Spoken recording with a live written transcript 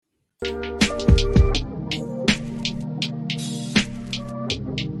Hey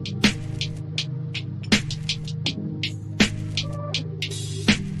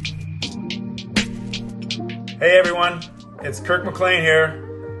everyone, it's Kirk McLean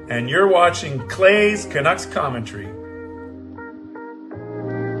here, and you're watching Clay's Canucks Commentary.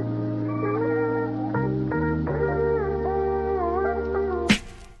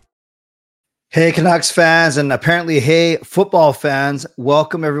 Hey Canucks fans, and apparently hey football fans,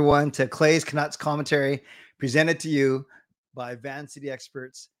 welcome everyone to Clay's Canucks Commentary, presented to you by Van City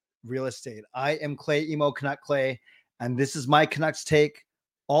Experts Real Estate. I am Clay Emo Canuck Clay, and this is my Canucks take,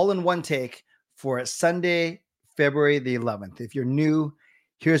 all in one take, for Sunday, February the 11th. If you're new,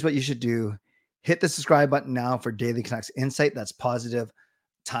 here's what you should do. Hit the subscribe button now for daily Canucks insight that's positive,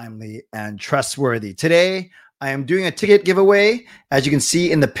 timely, and trustworthy. Today, I am doing a ticket giveaway. As you can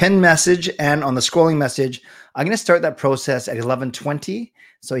see in the pinned message and on the scrolling message, I'm going to start that process at 11:20.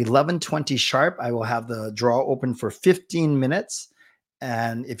 So 11:20 sharp, I will have the draw open for 15 minutes.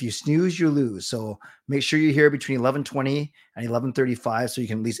 And if you snooze, you lose. So make sure you're here between 11:20 and 11:35 so you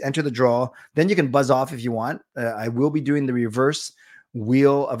can at least enter the draw. Then you can buzz off if you want. I will be doing the reverse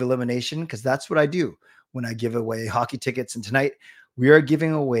wheel of elimination because that's what I do when I give away hockey tickets. And tonight we are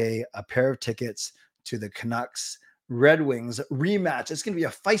giving away a pair of tickets to the Canucks Red Wings rematch. It's going to be a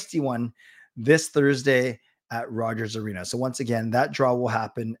feisty one this Thursday at Rogers Arena. So once again, that draw will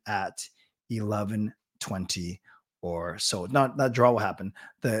happen at 11:20 or so. Not that draw will happen.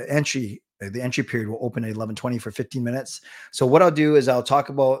 The entry period will open at 11:20 for 15 minutes. So what I'll do is I'll talk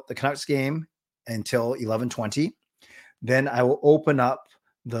about the Canucks game until 11:20. Then I will open up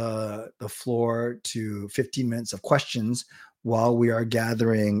the floor to 15 minutes of questions while we are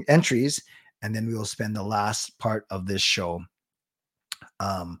gathering entries. And then we will spend the last part of this show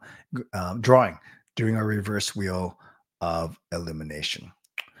drawing, doing our reverse wheel of elimination.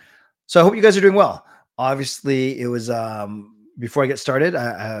 So I hope you guys are doing well. Obviously, it was before I get started,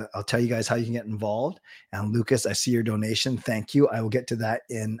 I'll tell you guys how you can get involved. And Lucas, I see your donation. Thank you. I will get to that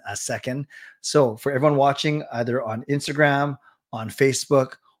in a second. So for everyone watching either on Instagram, on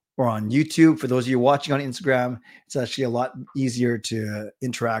Facebook, or on YouTube, for those of you watching on Instagram, it's actually a lot easier to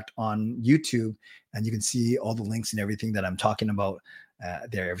interact on YouTube, and you can see all the links and everything that I'm talking about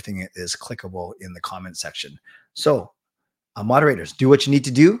there. Everything is clickable in the comment section. So moderators, do what you need to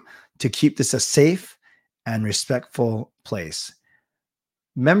do to keep this a safe and respectful place.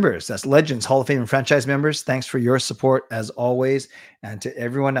 Members, that's Legends, Hall of Fame and franchise members, thanks for your support as always. And to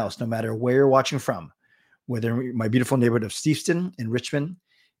everyone else, no matter where you're watching from, whether my beautiful neighborhood of Steveston in Richmond,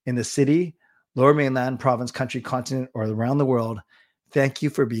 in the city, Lower Mainland, province, country, continent, or around the world, thank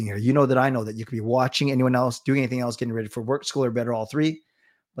you for being here. You know that I know that you could be watching anyone else, doing anything else, getting ready for work, school, or better, all three.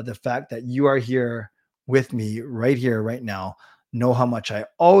 But the fact that you are here with me right here, right now, know how much I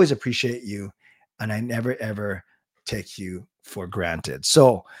always appreciate you, and I never, ever take you for granted.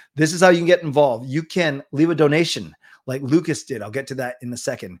 So this is how you can get involved. You can leave a donation like Lucas did. I'll get to that in a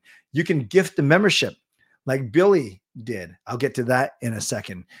second. You can gift the membership like Billy did. I'll get to that in a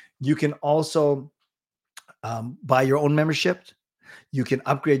second. You can also buy your own membership. You can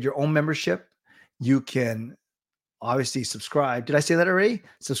upgrade your own membership. You can obviously subscribe. Did I say that already?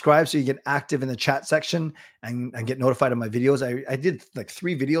 Subscribe so you get active in the chat section and get notified of my videos. I did like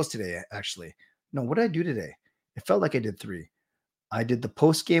 3 videos today, actually. No, what did I do today? It felt like I did 3. I did the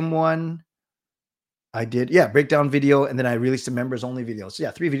post-game one. I did, breakdown video, and then I released a members only video. So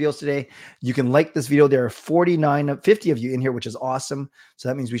 3 videos today. You can like this video. There are 50 of you in here, which is awesome. So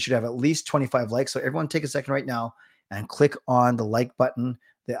that means we should have at least 25 likes. So everyone take a second right now and click on the like button.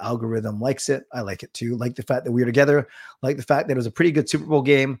 The algorithm likes it. I like it too. Like the fact that we were together, like the fact that it was a pretty good Super Bowl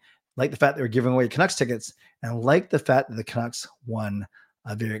game, like the fact that we're giving away Canucks tickets, and like the fact that the Canucks won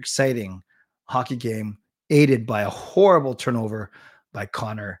a very exciting hockey game, aided by a horrible turnover by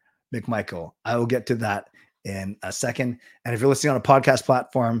Connor McMichael. I will get to that in a second. And if you're listening on a podcast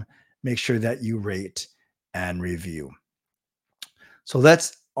platform, make sure that you rate and review. So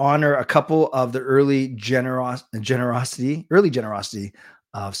let's honor a couple of the early generosity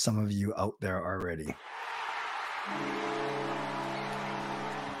of some of you out there already.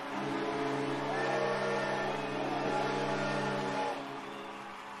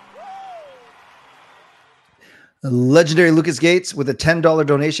 Legendary Lucas Gates with a $10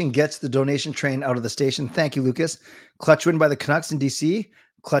 donation gets the donation train out of the station. Thank you, Lucas. Clutch win by the Canucks in DC.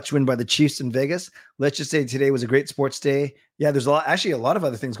 Clutch win by the Chiefs in Vegas. Let's just say today was a great sports day. Yeah, there's a lot of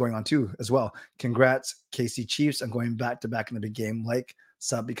other things going on too as well. Congrats, KC Chiefs. I'm going back to back in the big game. Like,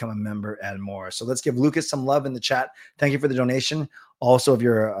 sub, become a member, and more. So let's give Lucas some love in the chat. Thank you for the donation. Also, if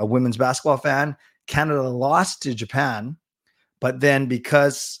you're a women's basketball fan, Canada lost to Japan, but then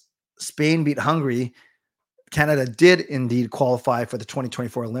because Spain beat Hungary, Canada did indeed qualify for the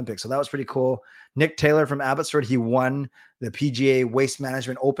 2024 Olympics. So that was pretty cool. Nick Taylor from Abbotsford, he won the PGA Waste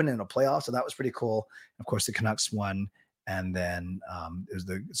Management Open in a playoff. So that was pretty cool. Of course, the Canucks won. And then it was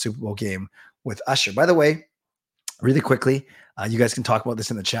the Super Bowl game with Usher. By the way, really quickly, you guys can talk about this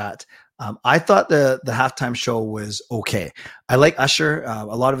in the chat. I thought the halftime show was okay. I like Usher. A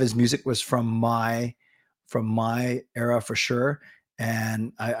lot of his music was from my era for sure.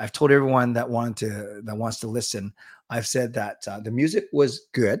 And I've told everyone that wants to listen, I've said that the music was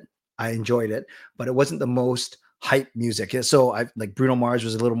good. I enjoyed it, but it wasn't the most hype music. So I like Bruno Mars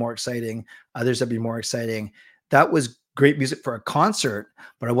was a little more exciting. Others would be more exciting. That was great music for a concert,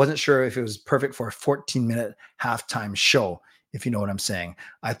 but I wasn't sure if it was perfect for a 14-minute halftime show, if you know what I'm saying.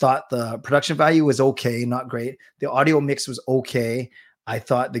 I thought the production value was okay, not great. The audio mix was okay. I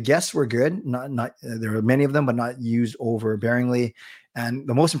thought the guests were good. Not there were many of them, but not used overbearingly. And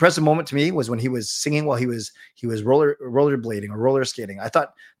the most impressive moment to me was when he was singing while he was rollerblading or roller skating. I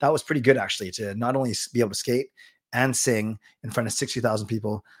thought that was pretty good, actually, to not only be able to skate and sing in front of 60,000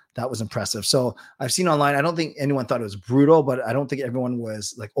 people. That was impressive. So I've seen online, I don't think anyone thought it was brutal, but I don't think everyone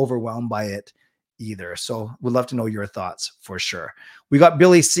was like overwhelmed by it either. So we'd love to know your thoughts for sure. We got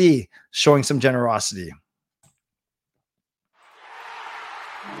Billy C showing some generosity.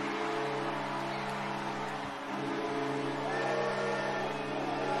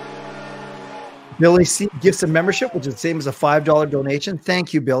 Billy C gives a membership, which is the same as a $5 donation.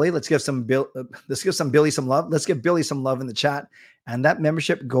 Thank you, Billy. Let's give Billy some love. Let's give Billy some love in the chat. And that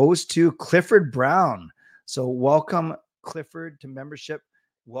membership goes to Clifford Brown. So welcome, Clifford, to membership.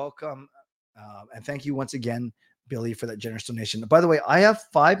 Welcome. And thank you once again, Billy, for that generous donation. By the way, I have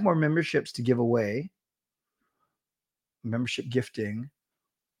 5 more memberships to give away. Membership gifting.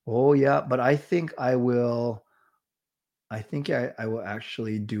 Oh, yeah. But I think I will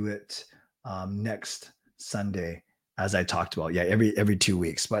actually do it next Sunday, as I talked about. Yeah, every 2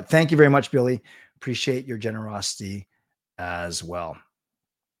 weeks. But thank you very much, Billy. Appreciate your generosity as well.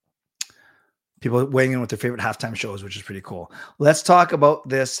 People weighing in with their favorite halftime shows, which is pretty cool. Let's talk about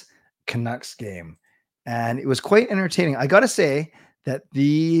this Canucks game. And it was quite entertaining. I got to say that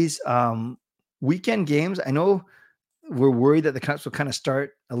these weekend games, I know we're worried that the Canucks will kind of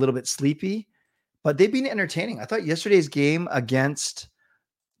start a little bit sleepy, but they've been entertaining. I thought yesterday's game against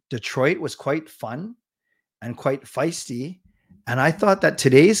Detroit was quite fun and quite feisty. And I thought that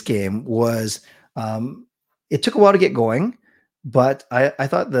today's game was, it took a while to get going, but I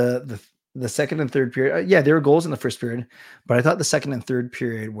thought the second and third period, there were goals in the first period, but I thought the second and third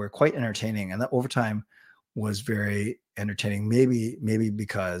period were quite entertaining. And the overtime was very entertaining. Maybe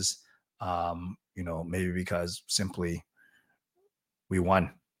because, maybe because simply we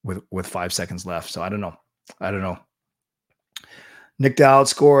won with 5 seconds left. So I don't know. Nick Dowd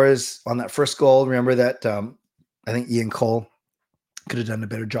scores on that first goal. Remember that I think Ian Cole could have done a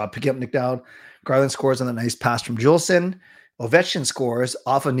better job picking up Nick Dowd. Garland scores on a nice pass from Juleson. Ovechkin scores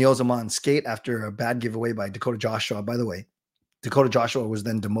off of Neil Zamon's skate after a bad giveaway by Dakota Joshua. By the way, Dakota Joshua was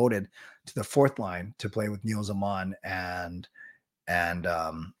then demoted to the 4th line to play with Neil Zaman and who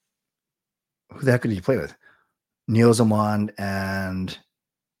the heck did he play with? Neil Zaman and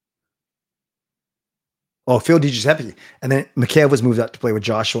Phil DiGiuseppe. And then Mikheyev was moved up to play with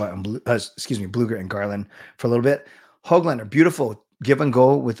Joshua and Blueger and Garland for a little bit. Höglander, beautiful give and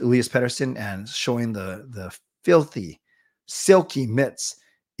go with Elias Pettersson and showing the filthy, silky mitts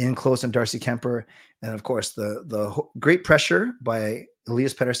in close on Darcy Kemper. And of course, the great pressure by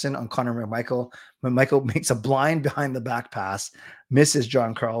Elias Pettersson on Connor McMichael. McMichael makes a blind behind the back pass, misses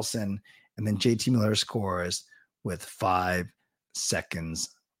John Carlson, and then JT Miller scores with 5 seconds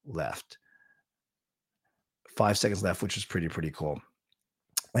left. 5 seconds left, which was pretty cool.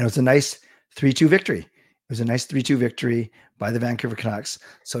 And it was a nice 3-2 victory. It was a nice 3-2 victory by the Vancouver Canucks.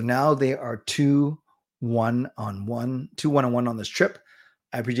 So now they are 2-1-1 on this trip.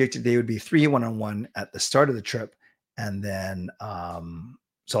 I predicted they would be 3-1-1 at the start of the trip. And then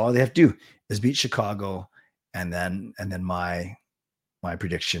so all they have to do is beat Chicago, and then my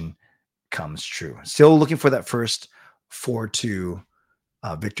prediction comes true. Still looking for that first 4-2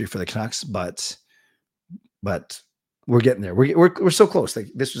 victory for the Canucks, but we're getting there. We're so close. Like,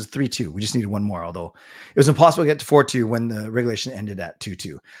 this was 3-2. We just needed one more, although it was impossible to get to 4-2 when the regulation ended at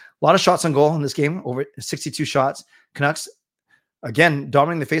 2-2. A lot of shots on goal in this game, over 62 shots. Canucks, again,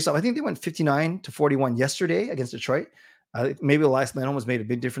 dominating the faceoff. I think they went 59-41 yesterday against Detroit. Maybe Elias Lindholm has made a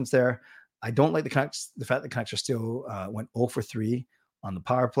big difference there. I don't like the fact the Canucks are still went 0 for 3 on the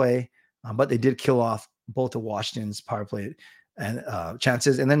power play, but they did kill off both of Washington's power play and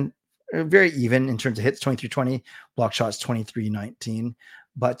chances. And then very even in terms of hits, 23-20, block shots, 23-19.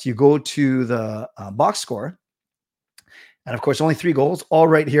 But you go to the box score, and of course, only 3 goals, all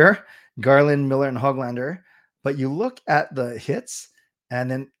right here, Garland, Miller, and Hoglander. But you look at the hits,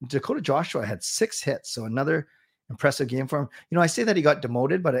 and then Dakota Joshua had 6 hits. So another impressive game for him. I say that he got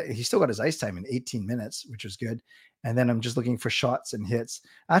demoted, but he still got his ice time in 18 minutes, which was good. And then I'm just looking for shots and hits.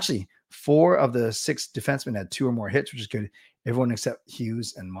 Actually, 4 of the 6 defensemen had 2 or more hits, which is good. Everyone except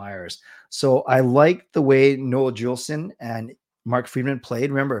Hughes and Myers. So I like the way Noel Juleson and Mark Friedman played.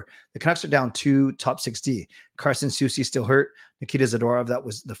 Remember, the Canucks are down 2 top 6D. Carson Soucy still hurt. Nikita Zadorov, that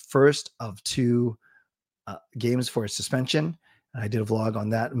was the first of 2 games for suspension. I did a vlog on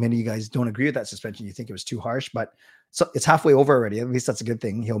that. Many of you guys don't agree with that suspension. You think it was too harsh, but so it's halfway over already. At least that's a good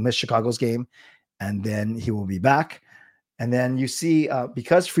thing. He'll miss Chicago's game, and then he will be back. And then you see,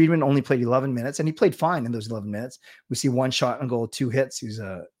 because Friedman only played 11 minutes, and he played fine in those 11 minutes, we see 1 shot on goal, 2 hits. He's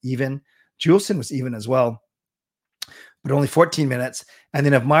even. Juleson was even as well, but only 14 minutes. And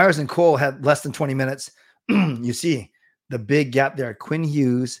then if Myers and Cole had less than 20 minutes, you see the big gap there. Quinn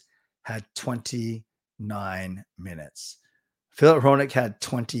Hughes had 29 minutes. Philip Hronik had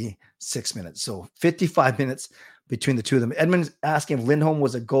 26 minutes. So 55 minutes between the two of them. Edmund's asking if Lindholm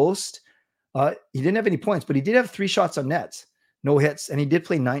was a ghost. He didn't have any points, but he did have 3 shots on nets, no hits. And he did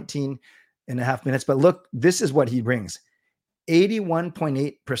play 19 and a half minutes. But look, this is what he brings.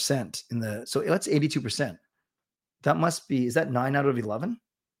 81.8% so that's 82%. That must be, is that 9 out of 11?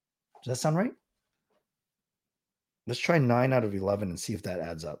 Does that sound right? Let's try 9 out of 11 and see if that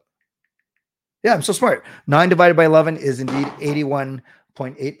adds up. Yeah, I'm so smart. 9 divided by 11 is indeed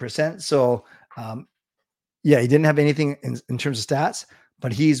 81.8%. So, yeah, he didn't have anything in terms of stats,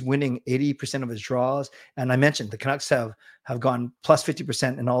 but he's winning 80% of his draws. And I mentioned the Canucks have gone plus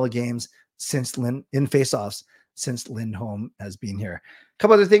 50% in all the games since in faceoffs since Lindholm has been here. A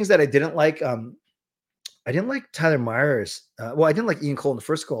couple other things that I didn't like. I didn't like Tyler Myers. I didn't like Ian Cole in the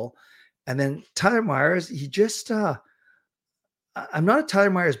first goal. And then Tyler Myers, he just, I'm not a Tyler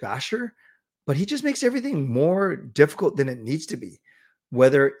Myers basher, but he just makes everything more difficult than it needs to be.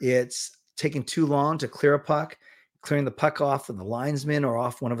 Whether it's taking too long to clear a puck, clearing the puck off of the linesman or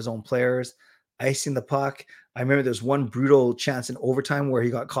off one of his own players, icing the puck. I remember there's one brutal chance in overtime where he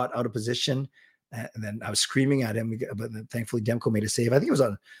got caught out of position. And then I was screaming at him, but thankfully Demko made a save. I think it was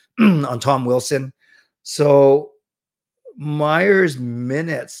on, on Tom Wilson. So Myers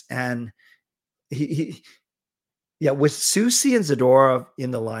minutes, and he with Soucy and Zadorov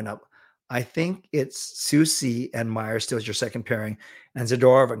in the lineup, I think it's Soucy and Myers still as your second pairing, and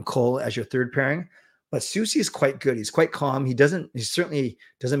Zadorov and Cole as your third pairing. But Soucy is quite good. He's quite calm. He certainly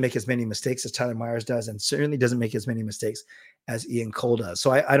doesn't make as many mistakes as Tyler Myers does, and certainly doesn't make as many mistakes as Ian Cole does.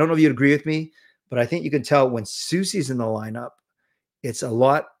 So I don't know if you'd agree with me, but I think you can tell when Soucy's in the lineup, it's a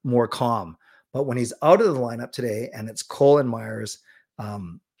lot more calm. But when he's out of the lineup today and it's Cole and Myers,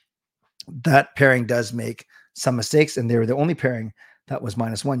 that pairing does make some mistakes, and they were the only pairing that was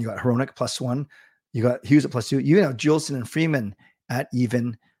 -1. You got Hronik +1. You got Hughes at +2. You have Juleson and Freeman at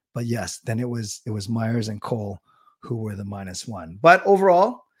even. But yes, then it was Myers and Cole who were the -1. But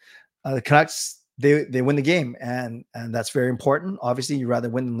overall, the Canucks, they win the game, and that's very important. Obviously, you rather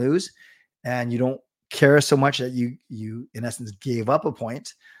win than lose, and you don't care so much that you in essence gave up a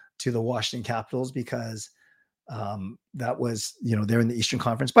point to the Washington Capitals because that was, they're in the Eastern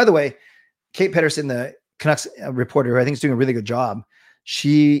Conference. By the way, Kate Pedersen, the Canucks reporter, who I think is doing a really good job,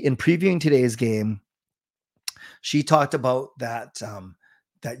 she, in previewing today's game, she talked about that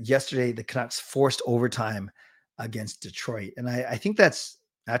that yesterday the Canucks forced overtime against Detroit. And I think that's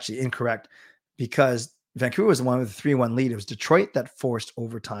actually incorrect, because Vancouver was the one with a 3-1 lead. It was Detroit that forced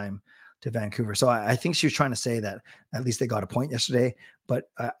overtime to Vancouver. So I think she was trying to say that at least they got a point yesterday, but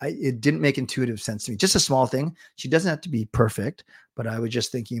it didn't make intuitive sense to me. Just a small thing. She doesn't have to be perfect, but I was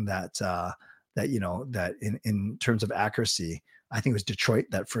just thinking that that in terms of accuracy, I think it was Detroit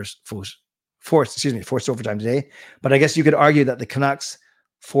that forced overtime today. But I guess you could argue that the Canucks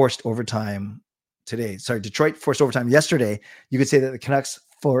forced overtime today. Sorry, Detroit forced overtime yesterday. You could say that the Canucks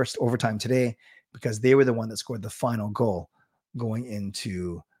forced overtime today because they were the one that scored the final goal going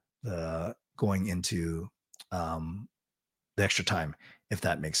into the extra time, if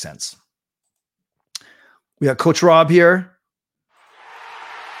that makes sense. We got Coach Rob here.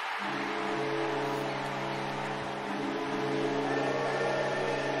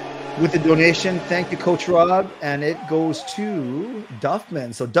 With the donation. Thank you, Coach Rob. And it goes to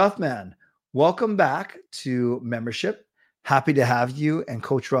Duffman. So Duffman, welcome back to membership. Happy to have you. And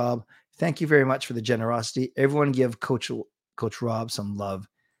Coach Rob, thank you very much for the generosity. Everyone give Coach Rob some love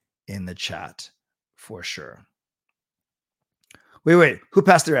in the chat for sure. Wait. Who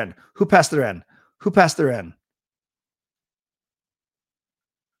passed their end? Who passed their end? Who passed their end?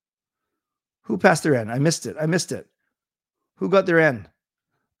 Who passed their end? I missed it. Who got their end?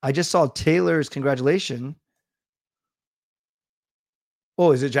 I just saw Taylor's congratulation.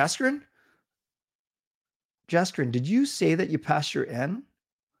 Oh, is it Jaskrin? Jaskrin, did you say that you passed your N?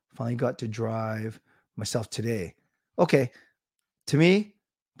 Finally got to drive myself today. Okay. To me,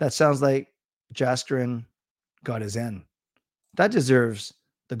 that sounds like Jaskrin got his N. That deserves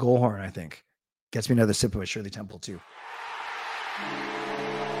the goal horn, I think. Gets me another sip of Shirley Temple, too.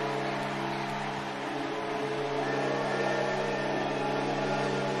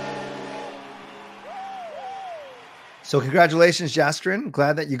 So congratulations, Jaskrin.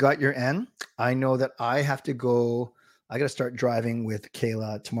 Glad that you got your N. I know that I have to go. I got to start driving with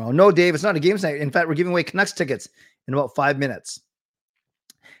Kayla tomorrow. No, Dave, it's not a games night. In fact, we're giving away Canucks tickets in about 5 minutes.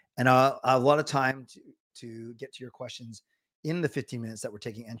 And I have a lot of time to get to your questions in the 15 minutes that we're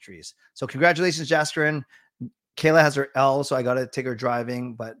taking entries. So congratulations, Jaskrin. Kayla has her L, so I got to take her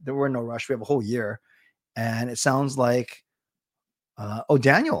driving, but there were no rush. We have a whole year. And it sounds like,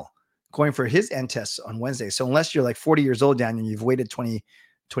 Daniel going for his N tests on Wednesday. So unless you're like 40 years old, Daniel, you've waited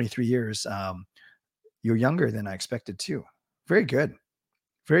 23 years, you're younger than I expected too. Very good.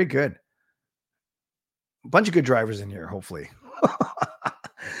 Very good. A bunch of good drivers in here, hopefully.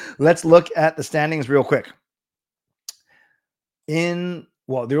 Let's look at the standings real quick. There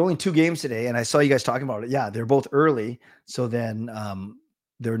are only 2 games today, and I saw you guys talking about it. Yeah, they're both early. So then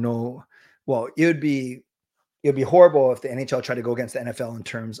it'd be horrible if the NHL tried to go against the NFL in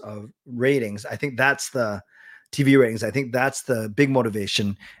terms of ratings. I think that's the TV ratings. I think that's the big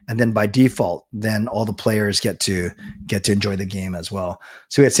motivation. And then by default, then all the players get to enjoy the game as well.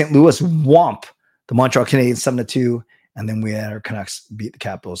 So we had St. Louis whomp the Montreal Canadiens 7-2. And then we had our Canucks beat the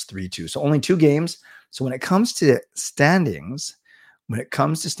Capitals 3-2. So only 2 games. So when it comes to standings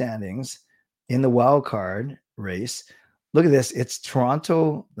in the wild card race, look at this. It's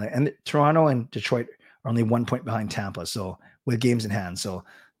Toronto and Detroit are only 1 point behind Tampa. So with games in hand. So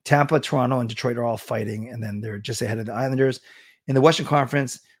Tampa, Toronto, and Detroit are all fighting. And then they're just ahead of the Islanders. In the Western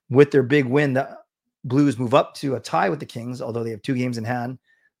Conference, with their big win, the Blues move up to a tie with the Kings, although they have 2 games in hand.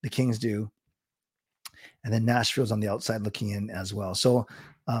 The Kings do. And then Nashville's on the outside looking in as well. So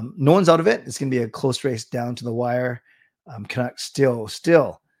no one's out of it. It's going to be a close race down to the wire. Canucks still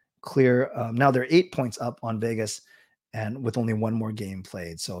clear. Now they're 8 points up on Vegas and with only 1 more game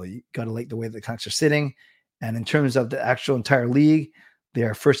played. So you got to like the way the Canucks are sitting. And in terms of the actual entire league, they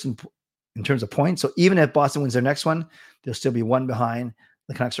are first in terms of points. So even if Boston wins their next one, they'll still be 1 behind.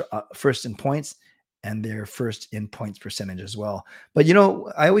 The Canucks are first in points, and they're first in points percentage as well. But,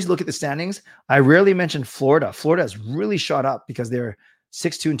 I always look at the standings. I rarely mention Florida. Florida has really shot up because they're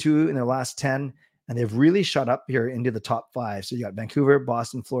 6-2-2 in their last 10, and they've really shot up here into the top 5. So you got Vancouver,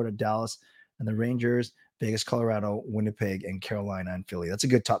 Boston, Florida, Dallas, and the Rangers, Vegas, Colorado, Winnipeg, and Carolina and Philly. That's a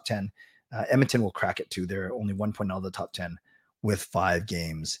good top 10. Edmonton will crack it too. They're only 1 point out of the top 10 with 5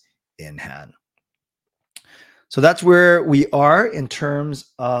 games in hand. So that's where we are in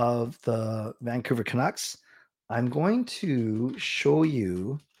terms of the Vancouver Canucks. I'm going to show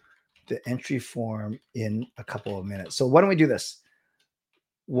you the entry form in a couple of minutes. So why don't we do this?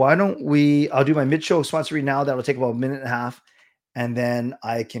 I'll do my mid-show sponsor read now. That'll take about a minute and a half. And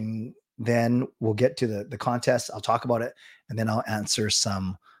then we'll get to the contest. I'll talk about it. And then I'll answer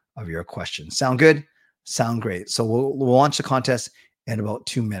some of your questions. Sound good? Sound great. So we'll launch the contest in about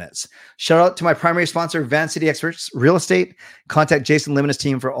 2 minutes. Shout out to my primary sponsor, Van City Experts Real Estate. Contact Jason Lim and his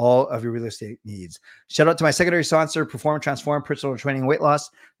team for all of your real estate needs. Shout out to my secondary sponsor, Perform and Transform Personal Training and Weight Loss.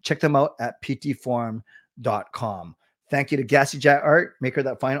 Check them out at ptform.com. Thank you to Gassy Jet Art, maker of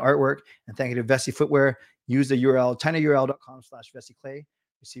that fine artwork. And thank you to Vessi Footwear. Use the URL, tinyurl.com/VessiClay.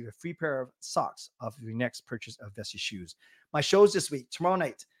 Receive a free pair of socks off of your next purchase of Vessi shoes. My shows this week, tomorrow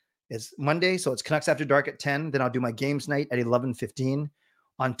night, it's Monday, so it's Canucks After Dark at 10. Then I'll do my games night at 11:15.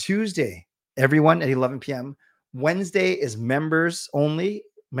 On Tuesday, everyone at 11 p.m. Wednesday is members only,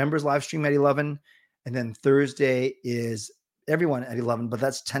 members live stream at 11. And then Thursday is everyone at 11, but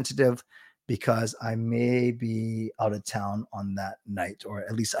that's tentative because I may be out of town on that night or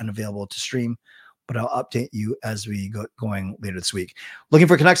at least unavailable to stream. But I'll update you as we go going later this week. Looking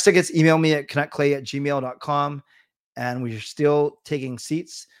for Canucks tickets, email me at canuckclay@gmail.com. And we're still taking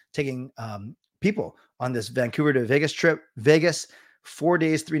people on this Vancouver to Vegas trip. Vegas, 4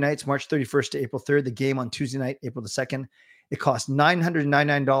 days, 3 nights, March 31st to April 3rd. The game on Tuesday night, April the 2nd. It costs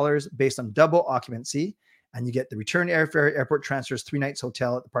 $999 based on double occupancy. And you get the return airfare, airport transfers, 3 nights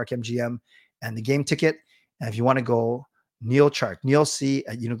hotel at the Park MGM, and the game ticket. And if you want to go, Neil Chark, Neil C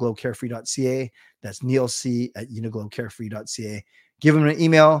at uniglowcarefree.ca. That's Neil C at uniglowcarefree.ca. Give him an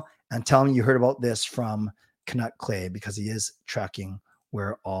email and tell him you heard about this from Canuck Clay, because he is tracking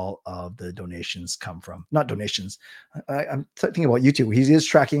where all of the donations come from. Not donations. I'm thinking about YouTube. He is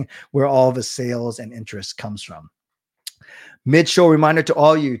tracking where all of his sales and interest comes from. Mid-show reminder to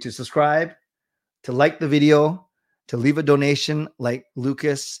all you to subscribe, to like the video, to leave a donation like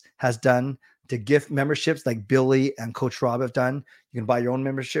Lucas has done, to gift memberships like Billy and Coach Rob have done. You can buy your own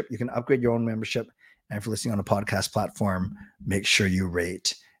membership. You can upgrade your own membership. And if you're listening on a podcast platform, make sure you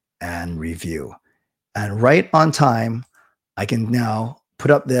rate and review. And right on time, I can now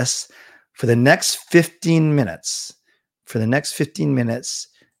put up this for the next 15 minutes. For the next 15 minutes,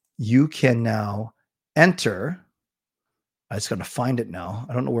 you can now enter. I just got to find it now.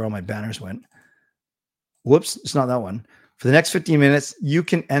 I don't know where all my banners went. Whoops, it's not that one. For the next 15 minutes, you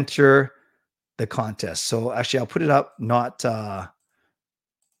can enter the contest. So actually, I'll put it up, not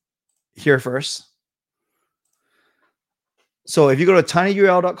here first. So if you go to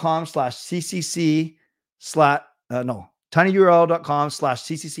tinyurl.com/ccc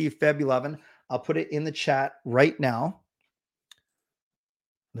tinyurl.com/ccc Feb11, I'll put it in the chat right now.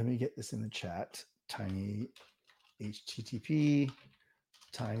 Let me get this in the chat. Tiny http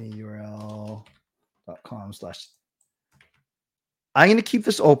tinyurl.com/. I'm going to keep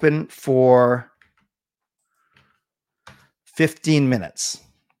this open for 15 minutes.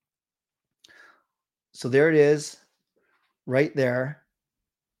 So there it is, right there.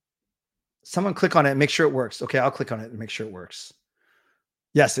 Someone click on it and make sure it works. Okay, I'll click on it and make sure it works.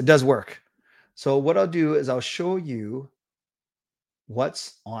 Yes, it does work. So what I'll do is I'll show you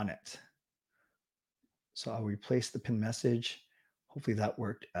what's on it. So I'll replace the pin message. Hopefully that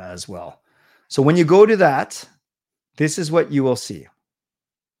worked as well. So when you go to that, this is what you will see.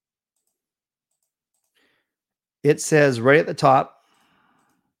 It says right at the top,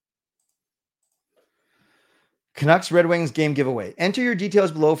 Canucks Red Wings game giveaway. Enter your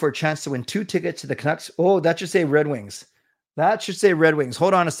details below for a chance to win 2 tickets to the Canucks. Oh, that should say Red Wings. That should say Red Wings.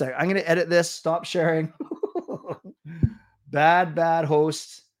 Hold on a sec. I'm going to edit this. Stop sharing. Bad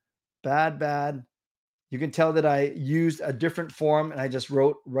host. Bad. You can tell that I used a different form and I just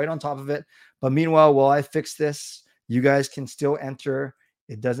wrote right on top of it. But meanwhile, while I fix this, you guys can still enter.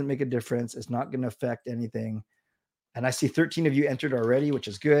 It doesn't make a difference. It's not going to affect anything. And I see 13 of you entered already, which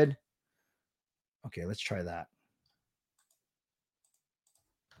is good. Okay, let's try that.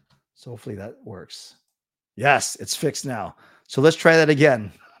 So hopefully that works. Yes, it's fixed now. So let's try that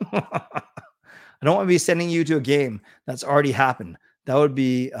again. I don't want to be sending you to a game that's already happened. That would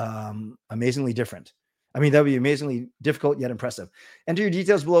be amazingly different. I mean, that would be amazingly difficult yet impressive. Enter your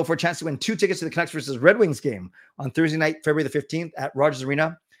details below for a chance to win 2 tickets to the Canucks versus Red Wings game on Thursday night, February the 15th at Rogers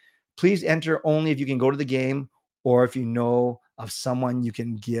Arena. Please enter only if you can go to the game or if you know of someone you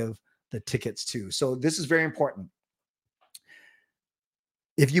can give the tickets to. So this is very important.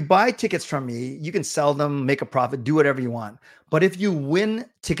 If you buy tickets from me, you can sell them, make a profit, do whatever you want. But if you win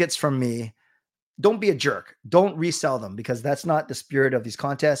tickets from me, don't be a jerk. Don't resell them, because that's not the spirit of these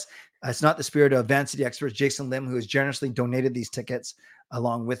contests. It's not the spirit of Van City Experts, Jason Lim, who has generously donated these tickets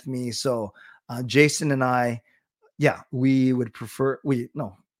along with me. So Jason and I, we would prefer, we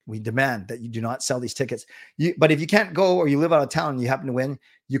demand that you do not sell these tickets. But if you can't go or you live out of town and you happen to win,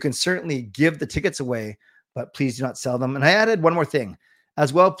 you can certainly give the tickets away, but please do not sell them. And I added one more thing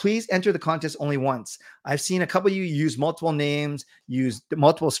as well. Please enter the contest only once. I've seen a couple of you use multiple names, use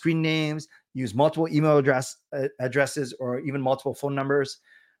multiple screen names, use multiple email addresses, or even multiple phone numbers.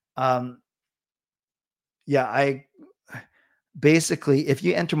 I basically, if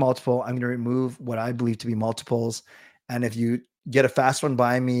you enter multiple, I'm going to remove what I believe to be multiples. And if you get a fast one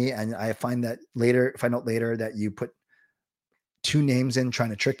by me and I find out later that you put 2 names in trying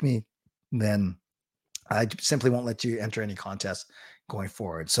to trick me, then I simply won't let you enter any contest going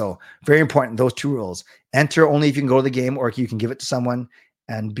forward. So very important, those 2 rules. Enter only if you can go to the game or you can give it to someone,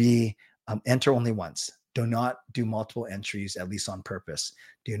 and enter only once. Do not do multiple entries, at least on purpose.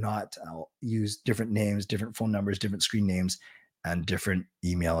 Do not use different names, different phone numbers, different screen names, and different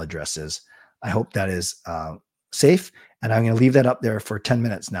email addresses. I hope that is safe. And I'm going to leave that up there for 10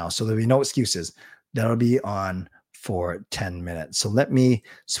 minutes now. So there'll be no excuses. That'll be on for 10 minutes. So let me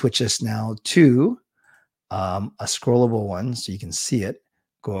switch this now to a scrollable one so you can see it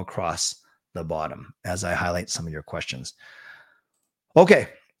go across the bottom as I highlight some of your questions. Okay.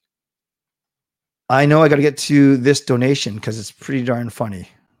 I know I got to get to this donation because it's pretty darn funny.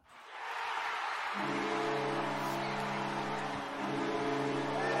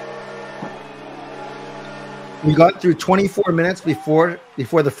 We got through 24 minutes before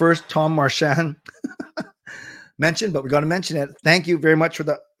the first Tom Marchand mention, but we got to mention it. Thank you very much for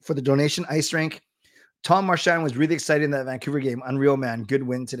the donation, Ice Rink. Tom Marchand was really excited in that Vancouver game. Unreal, man. Good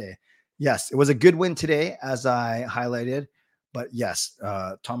win today. Yes, it was a good win today, as I highlighted. But yes,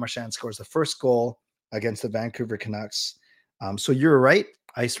 Tom Marchand scores the first goal against the Vancouver Canucks. So you're right,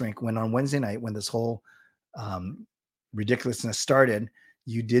 Ice Rink. When on Wednesday night, when this whole ridiculousness started,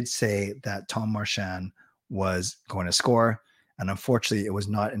 you did say that Tom Marchand was going to score. And unfortunately, it was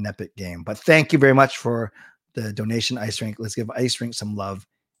not an epic game. But thank you very much for the donation, Ice Rink. Let's give Ice Rink some love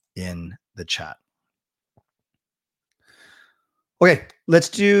in the chat. Okay, let's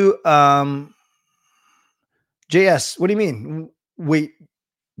do JS. What do you mean? Wait,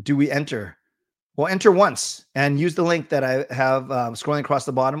 do we enter? Well, enter once and use the link that I have scrolling across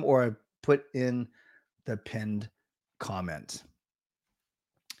the bottom, or I put in the pinned comment.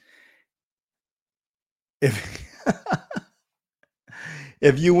 If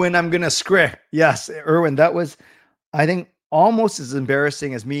if you win, I'm gonna scream. Yes, Erwin, that was, I think, almost as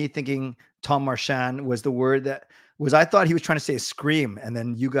embarrassing as me thinking Tom Marchand was the word that was. I thought he was trying to say scream, and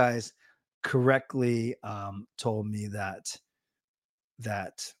then you guys correctly told me that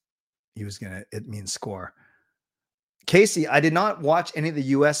he was gonna. It means score. Casey, I did not watch any of the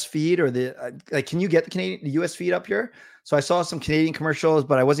U.S. feed or the like. Can you get the U.S. feed up here? So I saw some Canadian commercials,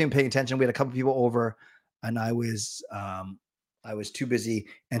 but I wasn't even paying attention. We had a couple people over, and I was too busy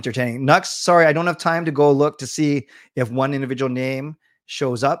entertaining. Nux, sorry, I don't have time to go look to see if one individual name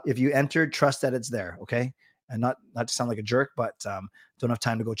shows up. If you entered, trust that it's there, okay? And not to sound like a jerk, but don't have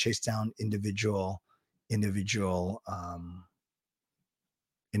time to go chase down individual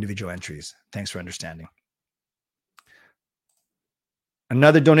entries. Thanks for understanding.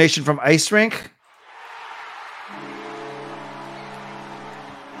 Another donation from Ice Rink.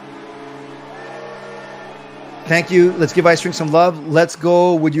 Thank you. Let's give Ice Rink some love. Let's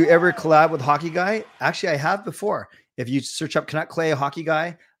go. Would you ever collab with Hockey Guy? Actually, I have before. If you search up Canuck Clay Hockey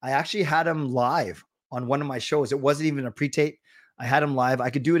Guy, I actually had him live on one of my shows. It wasn't even a pre-tape. I had him live. I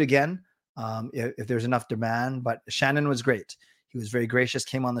could do it again if there's enough demand, but Shannon was great. He was very gracious,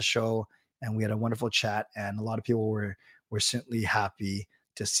 came on the show, and we had a wonderful chat, and a lot of people were certainly happy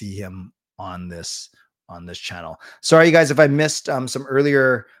to see him on this channel. Sorry, you guys, if I missed some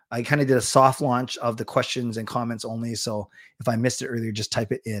earlier. I kind of did a soft launch of the questions and comments only. So if I missed it earlier, just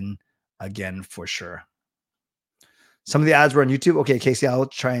type it in again for sure. Some of the ads were on YouTube. Okay, Casey, I'll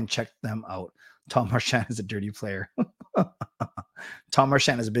try and check them out. Tom Marchand is a dirty player. Tom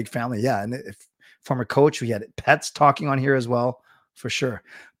Marchand is a big family. Yeah. And if former coach, we had pets talking on here as well, for sure.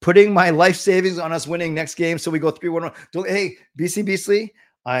 Putting my life savings on us winning next game. So we go 3-1. Hey, BC Beasley,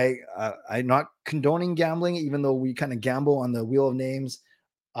 I'm not condoning gambling, even though we kind of gamble on the wheel of names.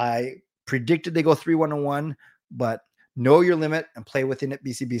 I predicted they go 3-1-1, but know your limit and play within it,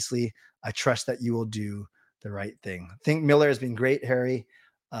 BC Beasley. I trust that you will do the right thing. I think Miller has been great, Harry.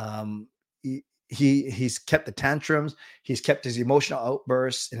 He's kept the tantrums. He's kept his emotional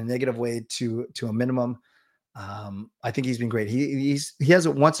outbursts in a negative way to a minimum. I think he's been great. He has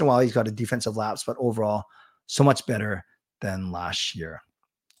once in a while, he's got a defensive lapse, but overall, so much better than last year.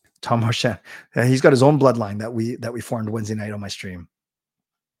 Tom Marchand, he's got his own bloodline that we formed Wednesday night on my stream.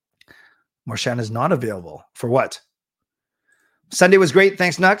 Marchand is not available for what? Sunday was great.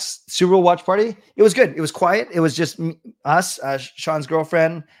 Thanks, Nux. Super Bowl watch party. It was good. It was quiet. It was just us, Sean's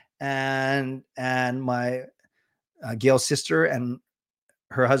girlfriend, and my Gail's sister and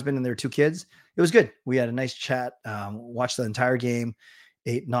her husband and their 2 kids. It was good. We had a nice chat. Watched the entire game.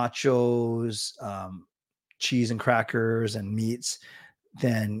 Ate nachos, cheese and crackers and meats.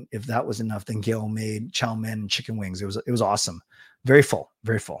 Then, if that was enough, then Gail made chow mein and chicken wings. It was awesome. Very full.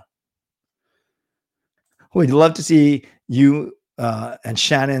 Very full. We'd love to see you and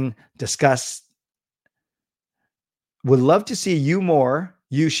Shannon discuss. Would love to see you more,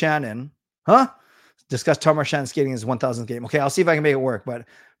 you Shannon, discuss Tom Marchand skating his 1,000th game. Okay, I'll see if I can make it work, but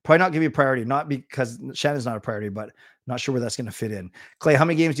probably not give you a priority. Not because Shannon's not a priority, but not sure where that's going to fit in. Clay, how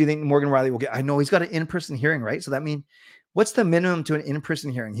many games do you think Morgan Riley will get? I know he's got an in-person hearing, right? So that means, what's the minimum to an in-person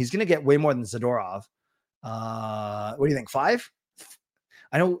hearing? He's going to get way more than Zadorov. What do you think? 5?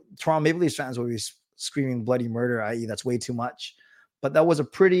 I know Toronto Maple Leafs fans will be screaming bloody murder, i.e. that's way too much. But that was a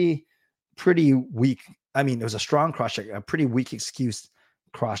pretty weak. I mean, it was a strong cross check, a pretty weak excuse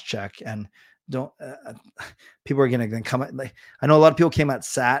cross check. And don't people are going to come at, like, I know a lot of people came at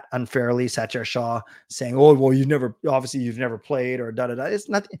Sat unfairly, Satchar Shaw, saying, "Oh, well, you've never played," or da da da. It's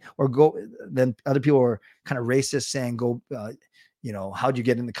nothing. Or go. Then other people were kind of racist, saying, "Go, how'd you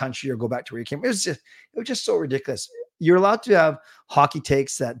get in the country?" or "Go back to where you came." It was just so ridiculous. You're allowed to have hockey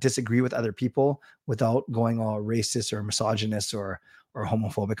takes that disagree with other people without going all racist or misogynist or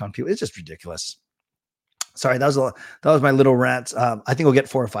homophobic on people. It's just ridiculous. Sorry, that was my little rant. I think we'll get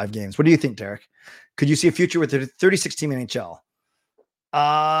 4 or 5 games. What do you think, Derek? Could you see a future with the 36 team NHL?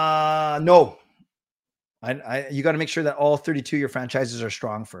 No. You got to make sure that all 32 of your franchises are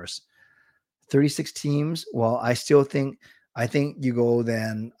strong first. 36 teams. Well, I think you go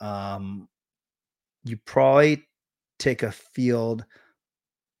then. You probably take a field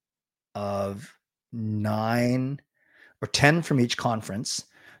of 9 or 10 from each conference.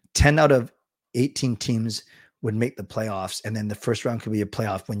 10 out of 18 teams would make the playoffs, and then the first round could be a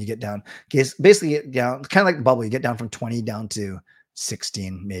playoff when you get down. Basically, get down, kind of like the bubble. You get down from 20 down to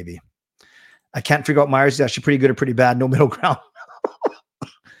 16, maybe. I can't figure out Myers is actually pretty good or pretty bad. No middle ground.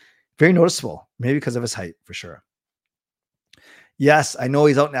 Very noticeable, maybe because of his height, for sure. Yes, I know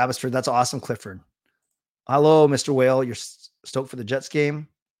he's out in Abbotsford. That's awesome, Clifford. Hello, Mr. Whale. You're stoked for the Jets game?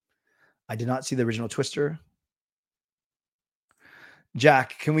 I did not see the original Twister.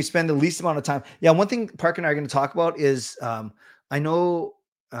 Jack, can we spend the least amount of time? Yeah, one thing Parker and I are going to talk about is I know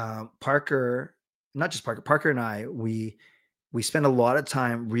Parker, not just Parker and I, we spend a lot of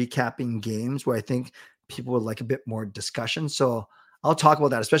time recapping games where I think people would like a bit more discussion. So I'll talk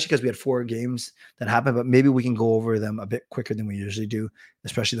about that, especially because we had 4 games that happened, but maybe we can go over them a bit quicker than we usually do,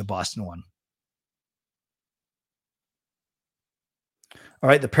 especially the Boston one. All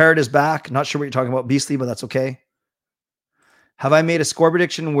right, the parrot is back. Not sure what you're talking about, Beastly, but that's okay. Have I made a score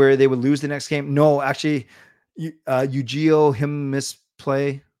prediction where they would lose the next game? No, actually, Eugeo, him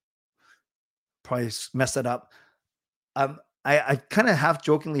misplay, probably messed that up. I kind of half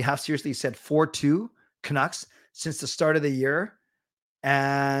jokingly, half seriously said 4-2 Canucks since the start of the year.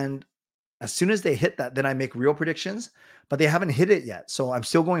 And as soon as they hit that, then I make real predictions, but they haven't hit it yet. So I'm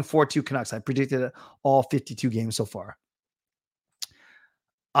still going 4-2 Canucks. I predicted it all 52 games so far.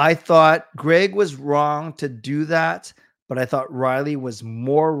 I thought Greg was wrong to do that, but I thought Riley was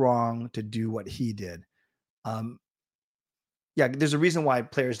more wrong to do what he did. Yeah, there's a reason why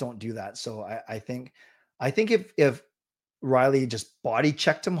players don't do that. So I think if Riley just body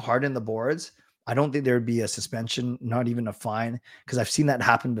checked him hard in the boards, I don't think there would be a suspension, not even a fine, because I've seen that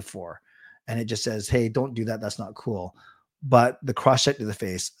happen before. And it just says, hey, don't do that. That's not cool. But the cross check to the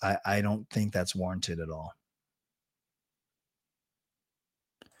face, I don't think that's warranted at all.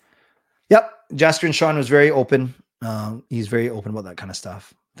 Yep. Jasper and Sean was very open. He's very open about that kind of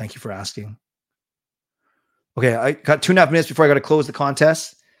stuff. Thank you for asking. Okay, I got 2.5 minutes before I got to close the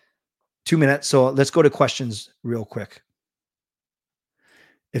contest. 2 minutes. So let's go to questions real quick.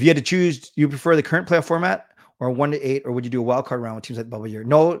 If you had to choose, you prefer the current playoff format or 1-8, or would you do a wild card round with teams like bubble year?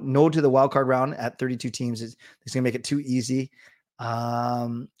 No to the wild card round at 32 teams. It's going to make it too easy.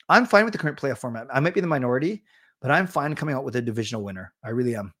 I'm fine with the current playoff format. I might be the minority, but I'm fine coming out with a divisional winner. I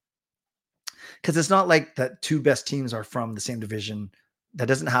really am. Because it's not like that 2 best teams are from the same division. That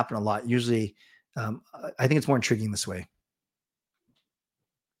doesn't happen a lot. Usually, I think it's more intriguing this way.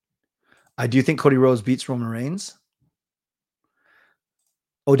 I do think Cody Rhodes beats Roman Reigns.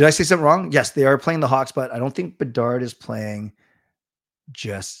 Oh, did I say something wrong? Yes, they are playing the Hawks, but I don't think Bedard is playing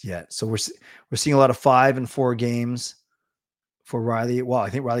just yet. So we're seeing a lot of 5 and 4 games for Riley. Well,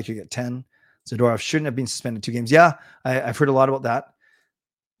 I think Riley could get 10. Zadorov shouldn't have been suspended 2 games. Yeah, I've heard a lot about that.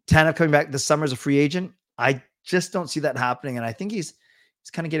 Tanev coming back this summer as a free agent. I just don't see that happening. And I think he's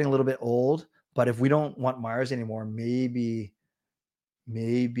kind of getting a little bit old. But if we don't want Myers anymore, maybe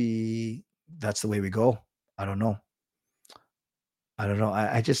that's the way we go. I don't know.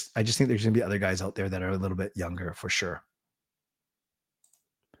 I just think there's going to be other guys out there that are a little bit younger for sure.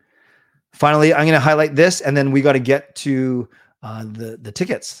 Finally, I'm going to highlight this, and then we got to get to the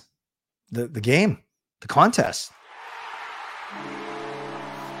tickets, the game, the contest.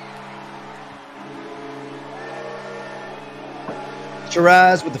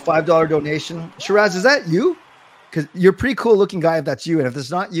 Shiraz with the $5 donation. Shiraz, is that you? Because you're a pretty cool looking guy if that's you. And if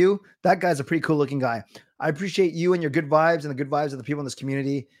it's not you, that guy's a pretty cool looking guy. I appreciate you and your good vibes and the good vibes of the people in this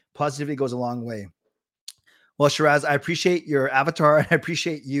community. Positivity goes a long way. Well, Shiraz, I appreciate your avatar. I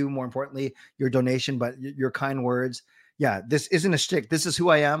appreciate you, more importantly, your donation, but your kind words. Yeah, this isn't a shtick. This is who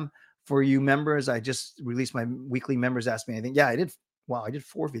I am. For you members, I just released my weekly members ask me anything. Yeah, I did. Wow, I did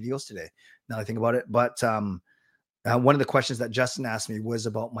 4 videos today. Now I think about it. But one of the questions that Justin asked me was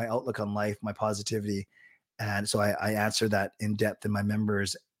about my outlook on life, my positivity. And so I answered that in depth, and my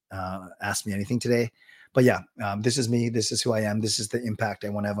members asked me anything today. But yeah, this is me. This is who I am. This is the impact I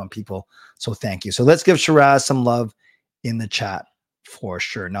want to have on people. So thank you. So let's give Shiraz some love in the chat for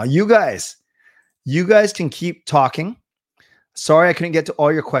sure. Now, you guys can keep talking. Sorry, I couldn't get to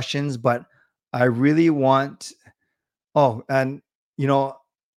all your questions, but I really want. Oh, and you know,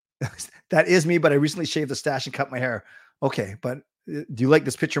 that is me, but I recently shaved the stash and cut my hair. Okay, but do you like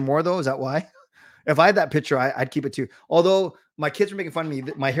this picture more though? Is that why? If I had that picture, I'd keep it too. Although my kids were making fun of me.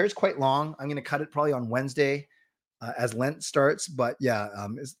 My hair is quite long. I'm going to cut it probably on Wednesday as Lent starts. But yeah,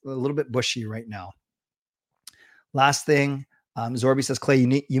 it's a little bit bushy right now. Last thing, Zorby says,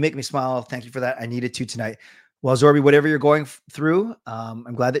 Clay, you make me smile. Thank you for that. I needed to tonight. Well, Zorby, whatever you're going through,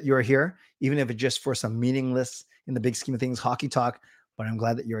 I'm glad that you're here, even if it's just for some meaningless, in the big scheme of things, hockey talk. But I'm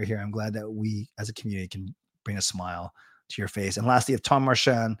glad that you're here. I'm glad that we, as a community, can bring a smile to your face. And lastly, if Tom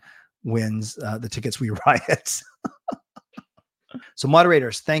Marchand wins the tickets, we riot. So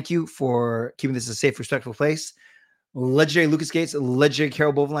moderators, thank you for keeping this a safe, respectful place. Legendary Lucas Gates, legendary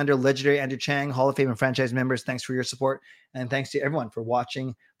Carol Bovelander, legendary Andrew Chang, Hall of Fame and franchise members. Thanks for your support. And thanks to everyone for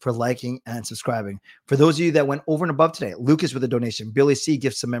watching, for liking, and subscribing. For those of you that went over and above today, Lucas with a donation, Billy C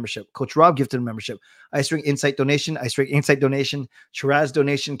gifts a membership, Coach Rob gifted a membership, Ice Rink Insight donation, Ice Rink Insight donation, Shiraz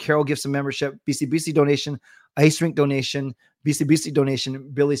donation, Carol gifts a membership, BC donation, Ice Rink donation, BC donation,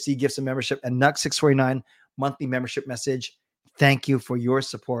 Billy C gifts a membership, and Nux 649 monthly membership message. Thank you for your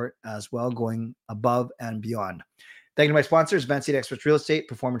support as well, going above and beyond. Thank you to my sponsors, Van City Experts Real Estate,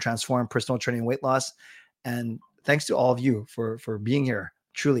 Perform and Transform, Personal Training and Weight Loss. And thanks to all of you for being here.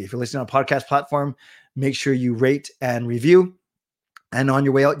 Truly, if you're listening on a podcast platform, make sure you rate and review. And on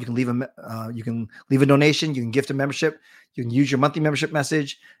your way out, you can leave a donation, you can gift a membership, you can use your monthly membership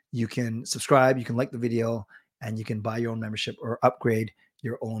message, you can subscribe, you can like the video, and you can buy your own membership or upgrade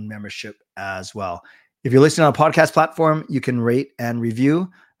your own membership as well. If you're listening on a podcast platform, you can rate and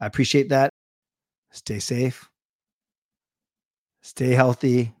review. I appreciate that. Stay safe. Stay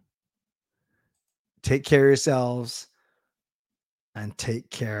healthy. Take care of yourselves and take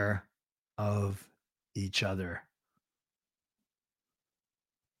care of each other.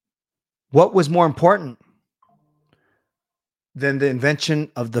 What was more important than the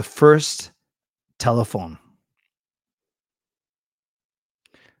invention of the first telephone?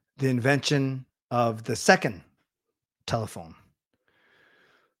 The invention of the second telephone.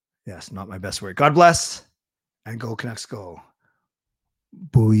 Yes, not my best word. God bless and go Canucks go.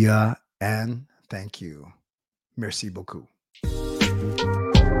 Booyah and thank you. Merci beaucoup.